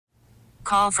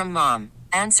Call from mom.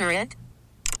 Answer it.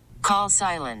 Call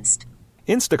silenced.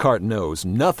 Instacart knows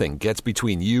nothing gets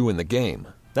between you and the game.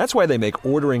 That's why they make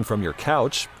ordering from your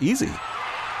couch easy.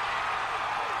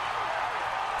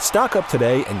 Stock up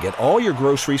today and get all your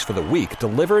groceries for the week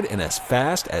delivered in as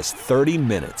fast as 30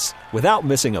 minutes without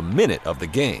missing a minute of the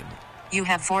game. You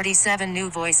have 47 new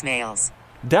voicemails.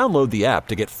 Download the app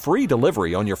to get free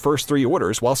delivery on your first 3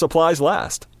 orders while supplies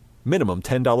last. Minimum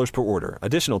 $10 per order.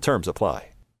 Additional terms apply.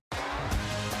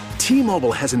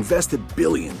 T-Mobile has invested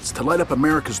billions to light up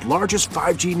America's largest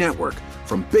 5G network,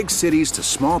 from big cities to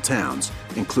small towns,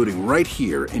 including right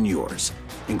here in yours.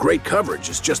 And great coverage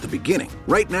is just the beginning.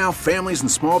 Right now, families and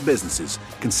small businesses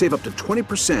can save up to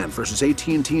 20% versus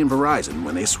AT&T and Verizon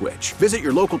when they switch. Visit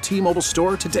your local T-Mobile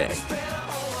store today.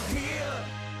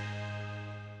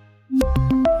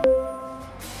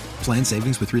 Plan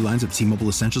savings with 3 lines of T-Mobile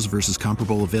Essentials versus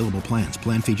comparable available plans.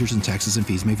 Plan features and taxes and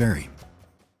fees may vary.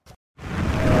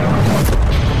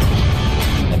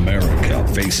 America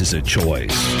faces a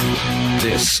choice.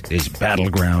 This is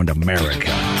Battleground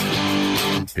America.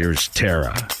 Here's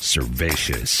Tara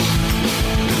Servatius.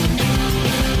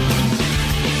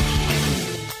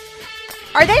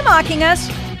 Are they mocking us?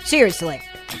 Seriously,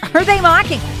 are they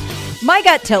mocking us? My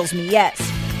gut tells me yes.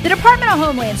 The Department of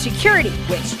Homeland Security,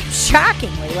 which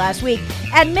shockingly last week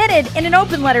admitted in an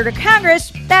open letter to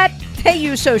Congress that they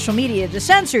use social media to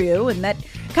censor you and that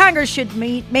Congress should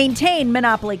maintain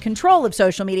monopoly control of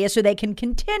social media so they can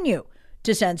continue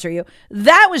to censor you.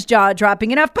 That was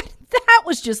jaw-dropping enough, but that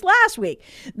was just last week.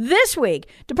 This week,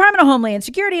 Department of Homeland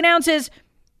Security announces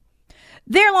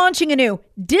they're launching a new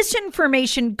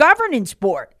disinformation governance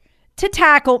board to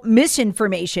tackle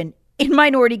misinformation in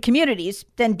minority communities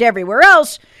and everywhere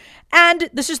else. And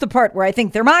this is the part where I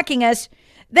think they're mocking us.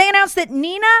 They announced that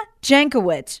Nina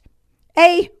Jankowicz,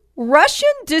 a Russian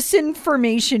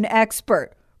disinformation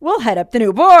expert, will head up the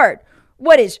new board.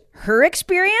 What is her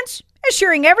experience?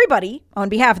 Assuring everybody on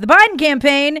behalf of the Biden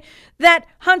campaign that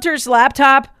Hunter's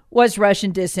laptop was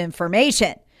Russian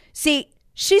disinformation. See,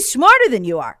 she's smarter than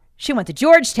you are. She went to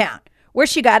Georgetown, where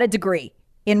she got a degree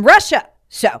in Russia.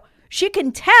 So she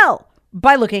can tell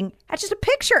by looking at just a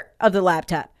picture of the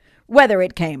laptop whether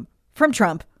it came from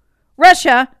Trump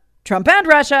and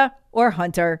Russia, or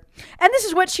Hunter. And this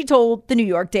is what she told the New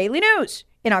York Daily News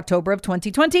in October of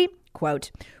 2020.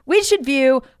 Quote, "We should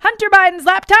view Hunter Biden's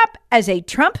laptop as a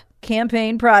Trump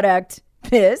campaign product.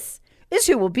 This is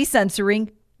who will be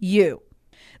censoring you."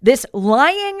 This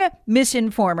lying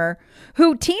misinformer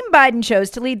who Team Biden chose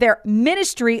to lead their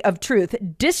Ministry of Truth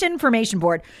disinformation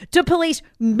board to police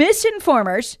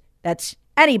misinformers, that's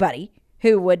anybody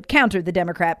who would counter the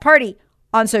Democrat Party,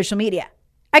 on social media.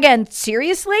 Again,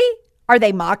 seriously? Are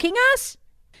they mocking us?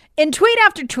 In tweet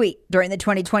after tweet during the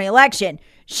 2020 election,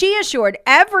 she assured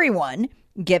everyone,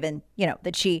 given,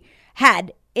 that she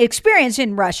had experience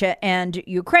in Russia and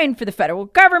Ukraine for the federal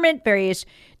government, various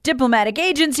diplomatic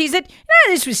agencies, that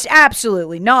this was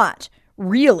absolutely not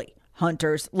really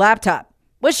Hunter's laptop.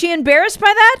 Was she embarrassed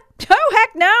by that? Oh,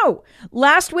 heck no.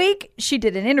 Last week, she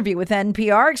did an interview with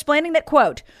NPR explaining that,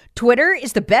 quote, "Twitter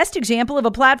is the best example of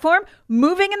a platform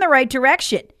moving in the right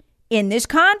direction in this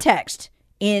context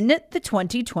in the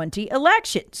 2020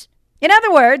 elections." In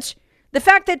other words, the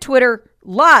fact that Twitter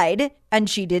lied, and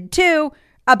she did too,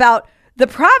 about the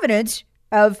provenance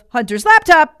of Hunter's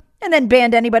laptop and then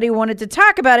banned anybody who wanted to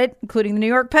talk about it, including the New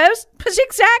York Post, was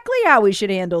exactly how we should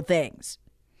handle things.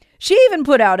 She even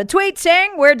put out a tweet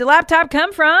saying, "Where'd the laptop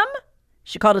come from?"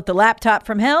 She called it the laptop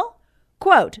from hell.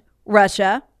 Quote,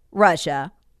 "Russia,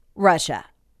 Russia, Russia,"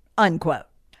 unquote.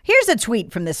 Here's a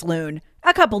tweet from this loon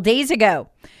a couple days ago.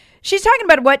 She's talking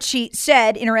about what she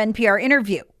said in her NPR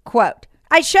interview. Quote,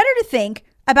 "I shudder to think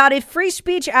about if free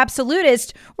speech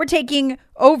absolutists were taking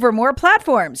over more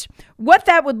platforms, what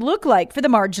that would look like for the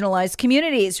marginalized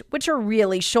communities, which are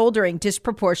really shouldering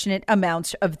disproportionate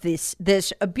amounts of this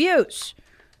abuse."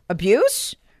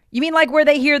 Abuse? You mean like where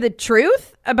they hear the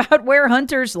truth about where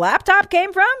Hunter's laptop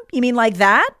came from? You mean like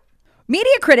that?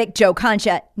 Media critic Joe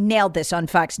Concha nailed this on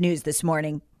Fox News this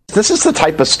morning. This is the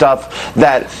type of stuff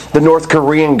that the North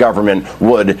Korean government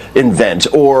would invent,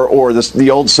 or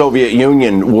the old Soviet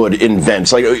Union would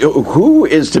invent. Like, who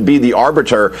is to be the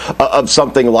arbiter of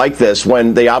something like this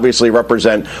when they obviously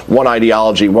represent one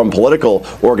ideology, one political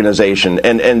organization?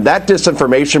 And that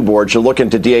disinformation board should look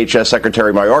into DHS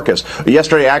Secretary Mayorkas.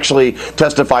 Yesterday actually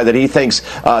testified that he thinks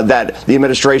that the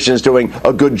administration is doing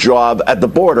a good job at the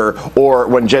border, or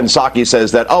when Jen Psaki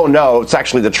says that, oh no, it's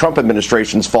actually the Trump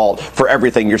administration's fault for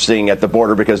everything you're seeing at the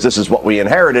border because this is what we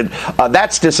inherited,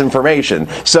 that's disinformation.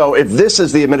 So if this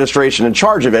is the administration in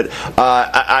charge of it,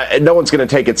 no one's going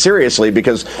to take it seriously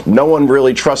because no one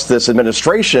really trusts this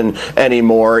administration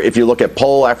anymore if you look at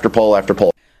poll after poll after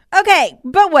poll. Okay,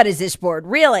 but what is this board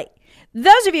really?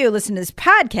 Those of you who listen to this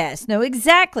podcast know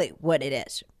exactly what it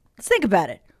is. Let's think about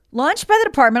it. Launched by the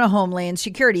Department of Homeland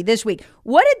Security this week.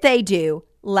 What did they do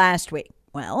last week?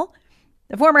 Well,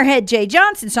 the former head, Jay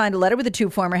Johnson, signed a letter with the two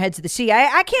former heads of the CIA.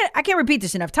 I can't repeat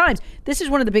this enough times. This is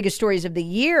one of the biggest stories of the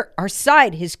year. Our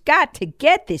side has got to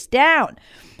get this down.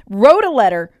 Wrote a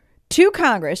letter to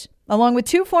Congress, along with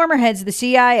two former heads of the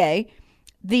CIA,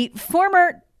 the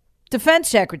former defense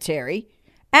secretary,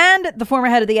 and the former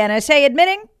head of the NSA,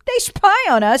 admitting they spy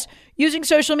on us using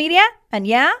social media. And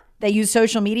yeah, they use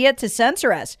social media to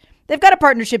censor us. They've got a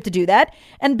partnership to do that,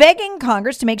 and begging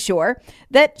Congress to make sure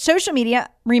that social media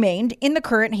remained in the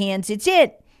current hands it's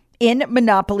in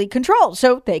monopoly control,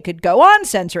 so they could go on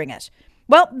censoring us.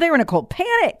 Well, they're in a cold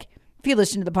panic. If you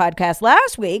listened to the podcast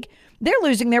last week, they're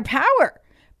losing their power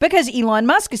because Elon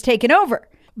Musk has taken over.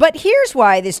 But here's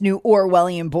why this new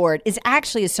Orwellian board is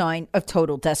actually a sign of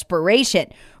total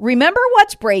desperation. Remember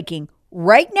what's breaking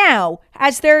right now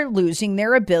as they're losing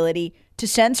their ability to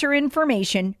censor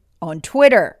information on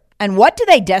Twitter. And what do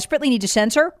they desperately need to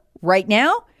censor right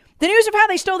now? The news of how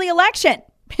they stole the election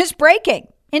is breaking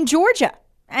in Georgia.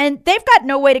 And they've got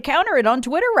no way to counter it on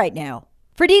Twitter right now.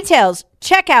 For details,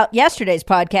 check out yesterday's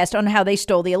podcast on how they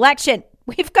stole the election.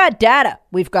 We've got data.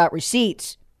 We've got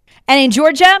receipts. And in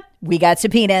Georgia, we got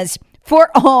subpoenas for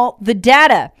all the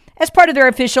data as part of their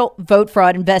official vote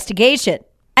fraud investigation.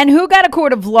 And who got a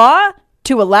court of law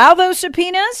to allow those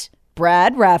subpoenas?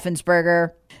 Brad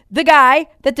Raffensperger, the guy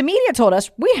that the media told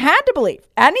us we had to believe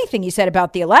anything he said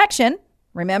about the election.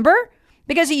 Remember?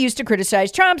 Because he used to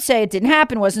criticize Trump, say it didn't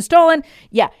happen, wasn't stolen.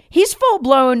 Yeah, he's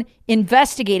full-blown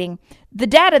investigating the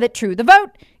data that True the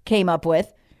Vote came up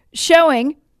with,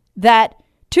 showing that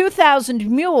 2,000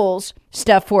 mules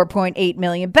stuffed 4.8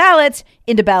 million ballots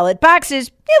into ballot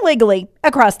boxes illegally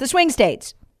across the swing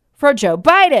states for Joe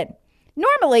Biden.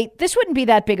 Normally, this wouldn't be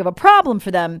that big of a problem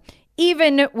for them,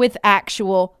 even with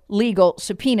actual legal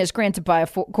subpoenas granted by a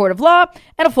court of law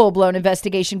and a full-blown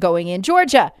investigation going in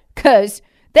Georgia, because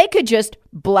they could just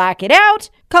black it out,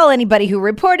 call anybody who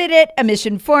reported it a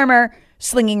misinformer,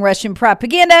 slinging Russian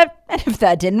propaganda, and if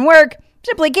that didn't work,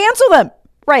 simply cancel them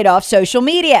right off social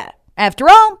media. After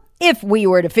all, if we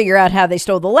were to figure out how they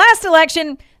stole the last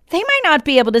election, they might not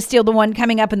be able to steal the one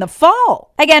coming up in the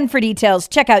fall. Again, for details,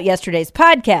 check out yesterday's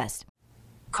podcast.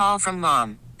 Call from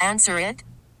mom. Answer it.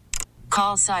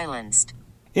 Call silenced.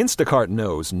 Instacart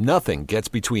knows nothing gets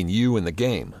between you and the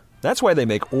game. That's why they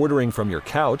make ordering from your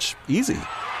couch easy.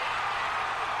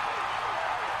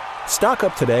 Stock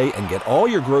up today and get all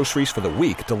your groceries for the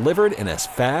week delivered in as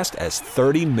fast as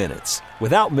 30 minutes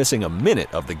without missing a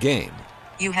minute of the game.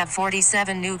 You have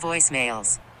 47 new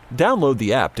voicemails. Download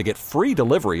the app to get free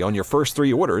delivery on your first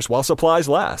 3 orders while supplies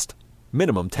last.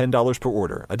 Minimum $10 per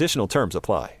order. Additional terms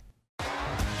apply.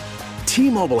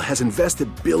 T-Mobile has invested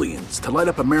billions to light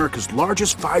up America's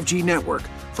largest 5G network,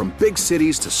 from big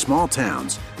cities to small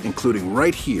towns, including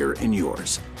right here in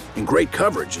yours. And great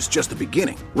coverage is just the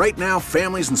beginning. Right now,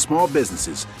 families and small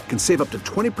businesses can save up to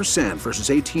 20% versus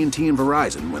AT&T and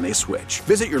Verizon when they switch.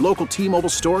 Visit your local T-Mobile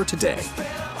store today.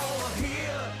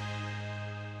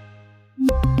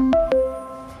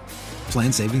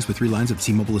 Plan savings with 3 lines of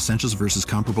T-Mobile Essentials versus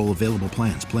comparable available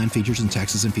plans. Plan features and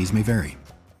taxes and fees may vary.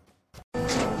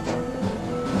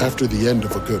 After the end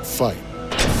of a good fight,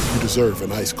 you deserve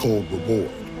an ice-cold reward.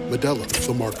 Modelo is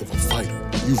the mark of a fighter.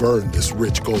 You've earned this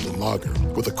rich golden lager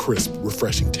with a crisp,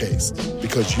 refreshing taste.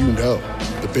 Because you know,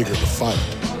 the bigger the fight,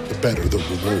 the better the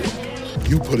reward.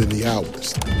 You put in the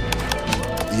hours,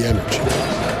 the energy,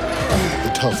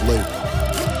 the tough labor.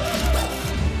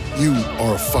 You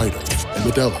are a fighter,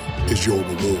 and Modelo is your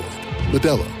reward.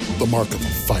 Modelo, the mark of a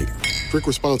fighter. Drink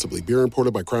responsibly. Beer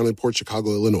imported by Crown Imports, Chicago,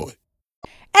 Illinois.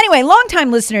 Anyway,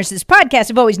 longtime listeners to this podcast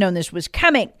have always known this was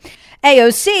coming.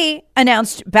 AOC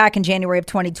announced back in January of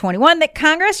 2021 that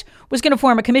Congress was going to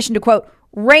form a commission to, quote,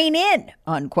 rein in,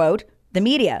 unquote, the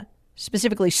media,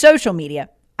 specifically social media,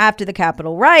 after the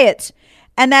Capitol riots,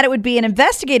 and that it would be an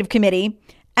investigative committee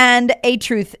and a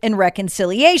truth and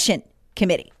reconciliation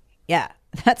committee. Yeah,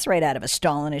 that's right out of a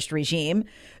Stalinist regime.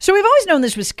 So we've always known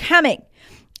this was coming.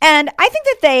 And I think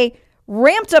that they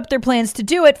ramped up their plans to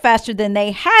do it faster than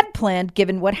they had planned,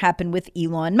 given what happened with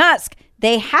Elon Musk.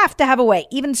 They have to have a way,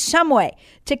 even some way,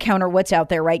 to counter what's out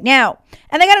there right now.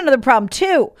 And they got another problem,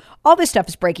 too. All this stuff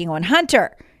is breaking on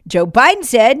Hunter. Joe Biden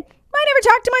said, I never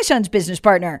talked to my son's business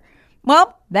partner.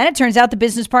 Well, then it turns out the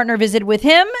business partner visited with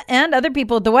him and other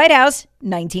people at the White House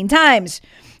 19 times.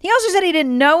 He also said he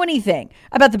didn't know anything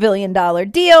about the $1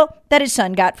 billion deal that his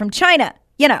son got from China.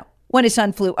 You know, when his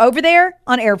son flew over there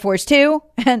on Air Force Two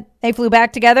and they flew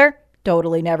back together,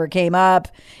 totally never came up.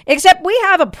 Except we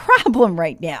have a problem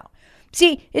right now.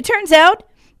 See, it turns out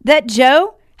that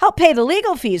Joe helped pay the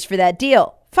legal fees for that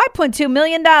deal, $5.2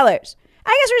 million. I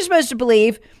guess we're supposed to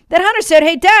believe that Hunter said,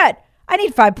 hey, Dad, I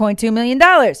need $5.2 million.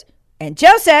 And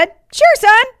Joe said, sure,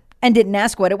 son, and didn't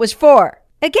ask what it was for.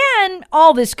 Again,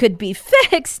 all this could be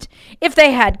fixed if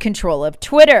they had control of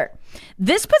Twitter.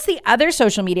 This puts the other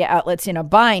social media outlets in a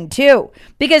bind, too,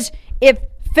 because if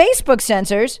Facebook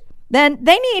censors, then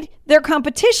they need their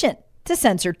competition to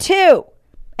censor, too.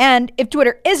 And if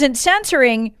Twitter isn't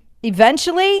censoring,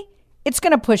 eventually it's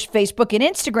going to push Facebook and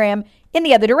Instagram in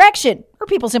the other direction, or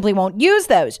people simply won't use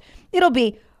those. It'll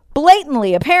be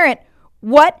blatantly apparent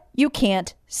what you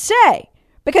can't say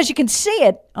because you can see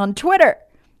it on Twitter.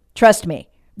 Trust me,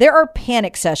 there are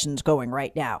panic sessions going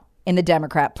right now in the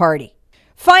Democrat Party.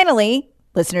 Finally,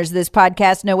 listeners of this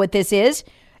podcast know what this is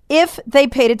if they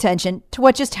paid attention to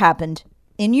what just happened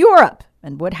in Europe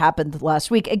and what happened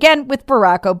last week, again with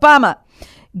Barack Obama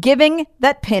giving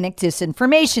that panic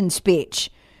disinformation speech.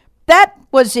 That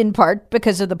was in part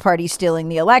because of the party stealing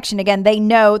the election. Again, they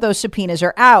know those subpoenas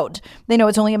are out. They know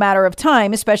it's only a matter of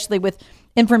time, especially with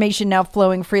information now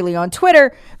flowing freely on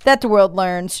Twitter, that the world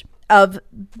learns of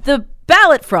the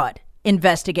ballot fraud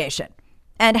investigation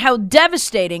and how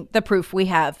devastating the proof we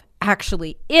have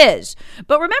actually is.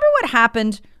 But remember what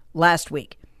happened last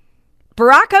week.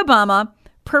 Barack Obama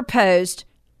proposed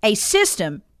a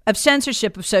system of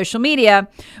censorship of social media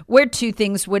where two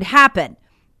things would happen.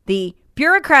 The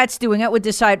bureaucrats doing it would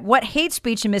decide what hate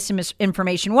speech and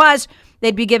misinformation was.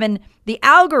 They'd be given the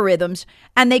algorithms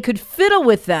and they could fiddle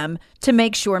with them to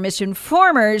make sure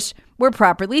misinformers were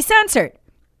properly censored.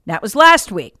 That was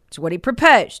last week. It's what he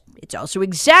proposed. It's also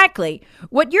exactly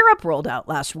what Europe rolled out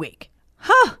last week.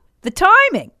 The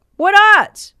timing. What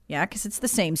odds? Yeah, because it's the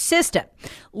same system.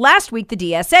 Last week, the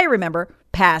DSA, remember,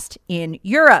 passed in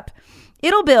Europe.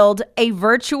 It'll build a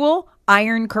virtual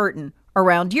iron curtain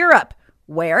around Europe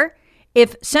where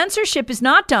if censorship is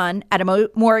not done at a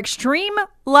more extreme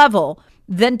level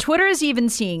than Twitter is even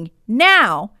seeing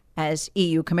now, as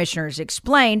EU commissioners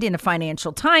explained in the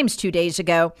Financial Times 2 days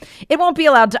ago, it won't be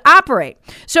allowed to operate.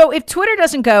 So if Twitter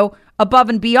doesn't go above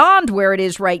and beyond where it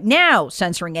is right now,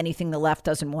 censoring anything the left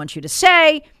doesn't want you to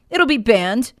say, it'll be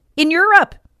banned in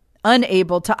Europe,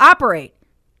 unable to operate.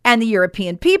 And the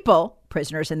European people,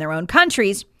 prisoners in their own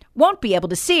countries, won't be able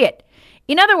to see it.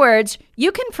 In other words,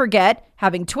 you can forget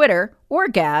having Twitter or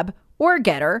Gab or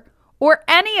Getter or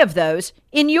any of those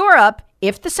in Europe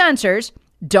if the censors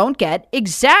don't get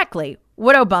exactly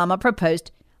what Obama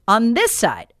proposed on this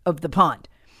side of the pond.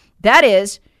 That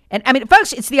is, and I mean,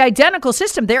 folks, it's the identical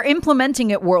system. They're implementing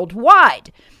it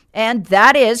worldwide. And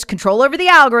that is control over the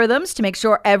algorithms to make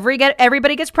sure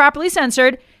everybody gets properly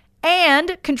censored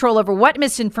and control over what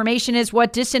misinformation is,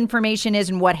 what disinformation is,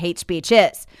 and what hate speech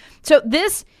is. So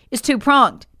this is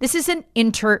two-pronged. This is an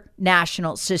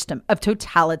international system of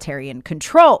totalitarian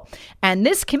control. And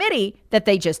this committee that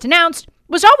they just announced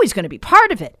was always going to be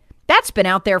part of it. That's been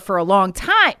out there for a long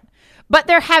time. But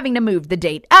they're having to move the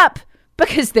date up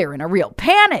because they're in a real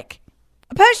panic.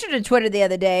 A poster to Twitter the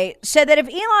other day said that if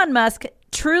Elon Musk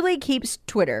truly keeps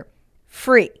Twitter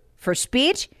free for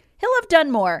speech, he'll have done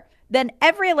more than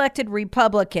every elected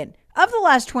Republican of the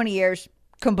last 20 years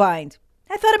combined.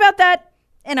 I thought about that,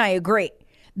 and I agree.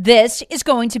 This is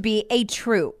going to be a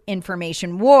true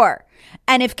information war.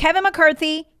 And if Kevin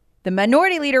McCarthy, the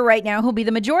minority leader right now, who'll be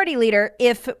the majority leader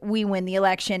if we win the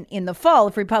election in the fall,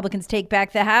 if Republicans take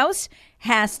back the House,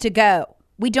 has to go.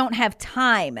 We don't have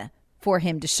time for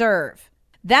him to serve.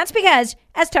 That's because,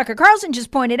 as Tucker Carlson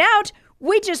just pointed out,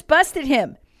 we just busted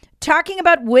him talking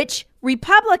about which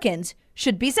Republicans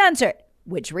should be censored,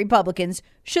 which Republicans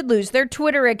should lose their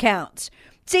Twitter accounts.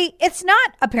 See, it's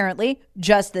not apparently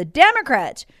just the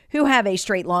Democrats who have a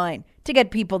straight line to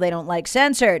get people they don't like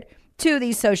censored. To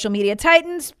these social media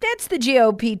titans, it's the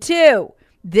GOP too.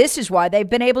 This is why they've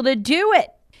been able to do it.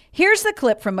 Here's the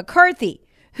clip from McCarthy,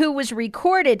 who was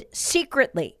recorded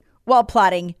secretly while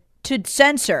plotting to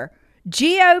censor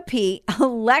GOP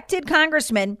elected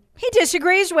congressman he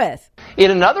disagrees with.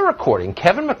 In another recording,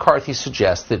 Kevin McCarthy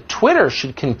suggests that Twitter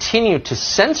should continue to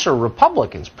censor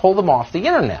Republicans, pull them off the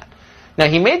internet. Now,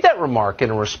 he made that remark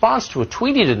in a response to a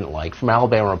tweet he didn't like from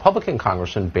Alabama Republican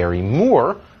Congressman Barry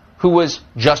Moore, who was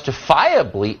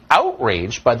justifiably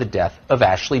outraged by the death of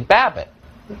Ashley Babbitt.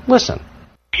 Listen.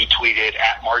 He tweeted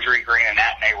at Marjorie Greene and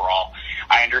at Nayrol,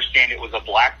 I understand it was a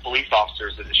black police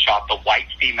officer that shot the white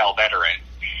female veteran.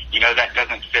 You know, that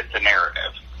doesn't fit the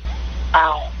narrative.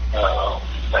 Ow. Oh,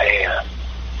 man.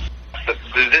 This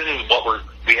is what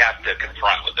we have to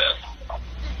confront with this.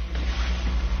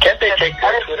 Can't they take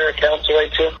their Twitter accounts away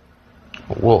too?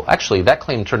 Well, actually, that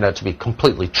claim turned out to be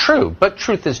completely true, but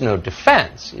truth is no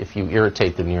defense. If you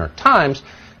irritate the New York Times,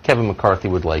 Kevin McCarthy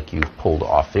would like you pulled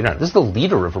off the internet. This is the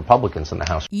leader of Republicans in the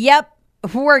House. Yep,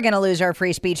 we're going to lose our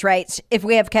free speech rights if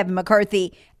we have Kevin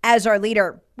McCarthy as our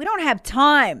leader. We don't have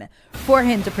time for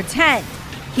him to pretend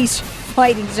he's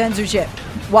fighting censorship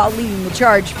while leading the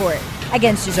charge for it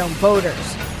against his own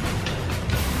voters.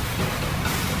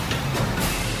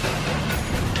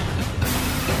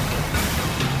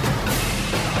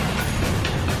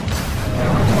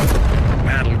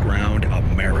 Battleground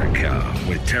America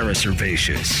with Tara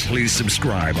Servatius. Please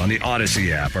subscribe on the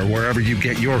Odyssey app or wherever you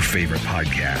get your favorite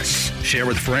podcasts. Share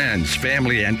with friends,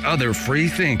 family, and other free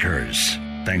thinkers.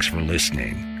 Thanks for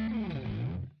listening.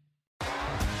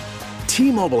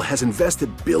 T-Mobile has invested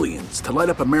billions to light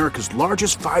up America's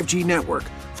largest 5G network,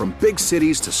 from big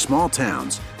cities to small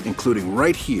towns, including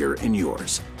right here in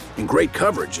yours. And great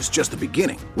coverage is just the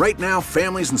beginning. Right now,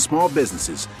 families and small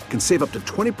businesses can save up to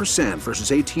 20%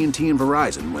 versus AT&T and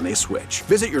Verizon when they switch.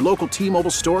 Visit your local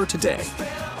T-Mobile store today.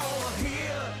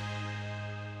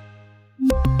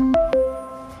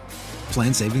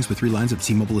 Plan savings with 3 lines of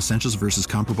T-Mobile Essentials versus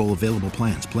comparable available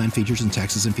plans. Plan features and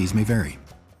taxes and fees may vary.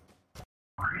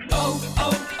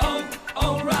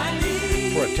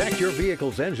 Protect your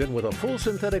vehicle's engine with a full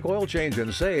synthetic oil change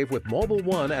and save with Mobile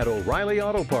One at O'Reilly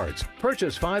Auto Parts.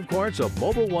 Purchase 5 quarts of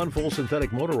Mobile One full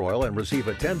synthetic motor oil and receive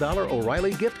a $10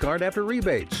 O'Reilly gift card after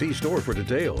rebate. See store for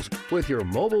details. With your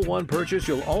Mobile One purchase,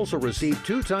 you'll also receive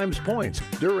 2 times points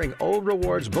during Old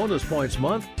Rewards Bonus Points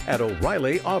Month at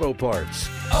O'Reilly Auto Parts.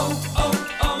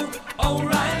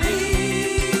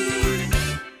 O'Reilly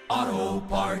Auto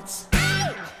Parts.